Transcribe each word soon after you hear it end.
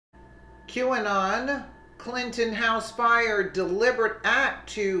QAnon, Clinton House fire, deliberate act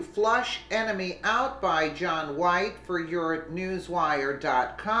to flush enemy out by John White for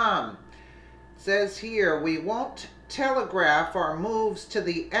yournewswire.com. Says here, we won't telegraph our moves to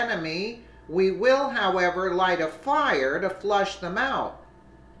the enemy. We will, however, light a fire to flush them out.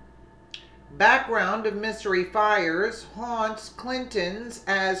 Background of mystery fires haunts Clinton's,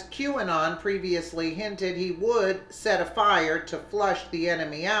 as QAnon previously hinted he would set a fire to flush the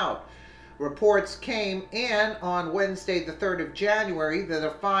enemy out. Reports came in on Wednesday, the 3rd of January, that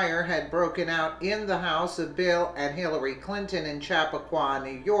a fire had broken out in the house of Bill and Hillary Clinton in Chappaqua,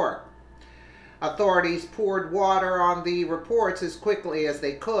 New York. Authorities poured water on the reports as quickly as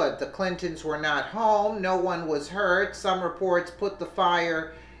they could. The Clintons were not home. No one was hurt. Some reports put the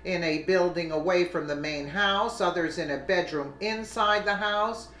fire in a building away from the main house, others in a bedroom inside the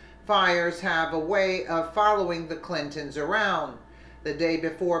house. Fires have a way of following the Clintons around. The day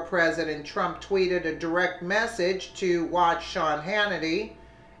before, President Trump tweeted a direct message to watch Sean Hannity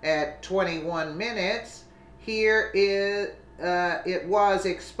at 21 minutes. Here is it was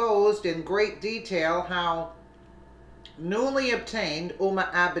exposed in great detail how newly obtained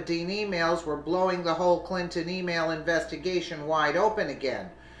Huma Abedin emails were blowing the whole Clinton email investigation wide open again,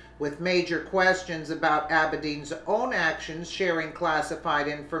 with major questions about Abedin's own actions sharing classified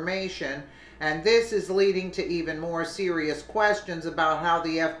information, and this is leading to even more serious questions about how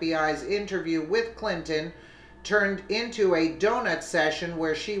the FBI's interview with Clinton turned into a donut session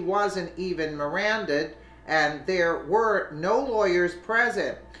where she wasn't even Miranda'd, and there were no lawyers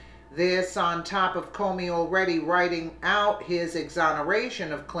present. This on top of Comey already writing out his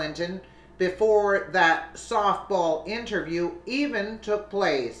exoneration of Clinton before that softball interview even took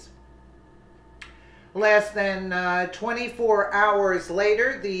place. Less than 24 hours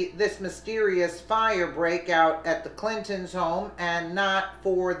later, this mysterious fire breakout at the Clintons' home, and not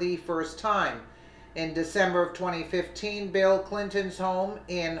for the first time. In December of 2015, Bill Clinton's home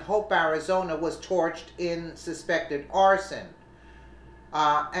in Hope, Arizona was torched in suspected arson.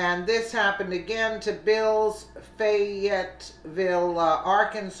 And this happened again to Bill's Fayetteville,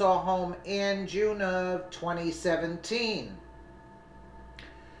 Arkansas home in June of 2017.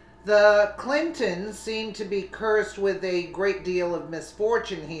 The Clintons seem to be cursed with a great deal of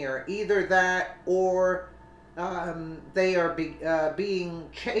misfortune here. Either that or they are being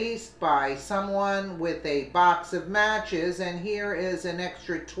chased by someone with a box of matches, and here is an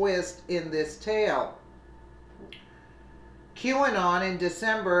extra twist in this tale. QAnon in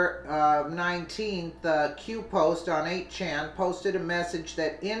December 19th, Q Post on 8chan posted a message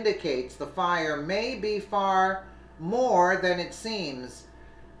that indicates the fire may be far more than it seems.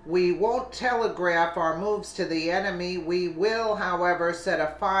 We won't telegraph our moves to the enemy. We will, however, set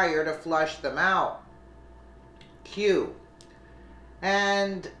a fire to flush them out. Q.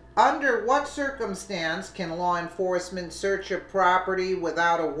 And under what circumstance can law enforcement search a property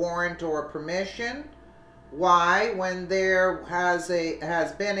without a warrant or permission? Why, when there has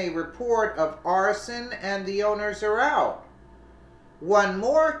been a report of arson and the owners are out? One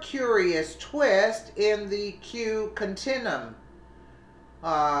more curious twist in the Q continuum.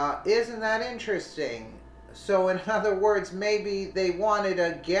 Isn't that interesting? So in other words, maybe they wanted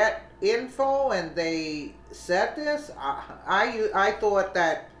to get info and they said this. I thought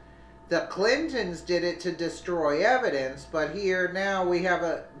that the Clintons did it to destroy evidence, but here now we have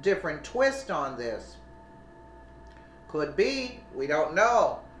a different twist on this. Could be. We don't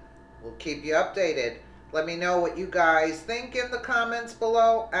know. We'll keep you updated. Let me know what you guys think in the comments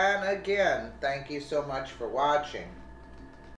below. And again, thank you so much for watching.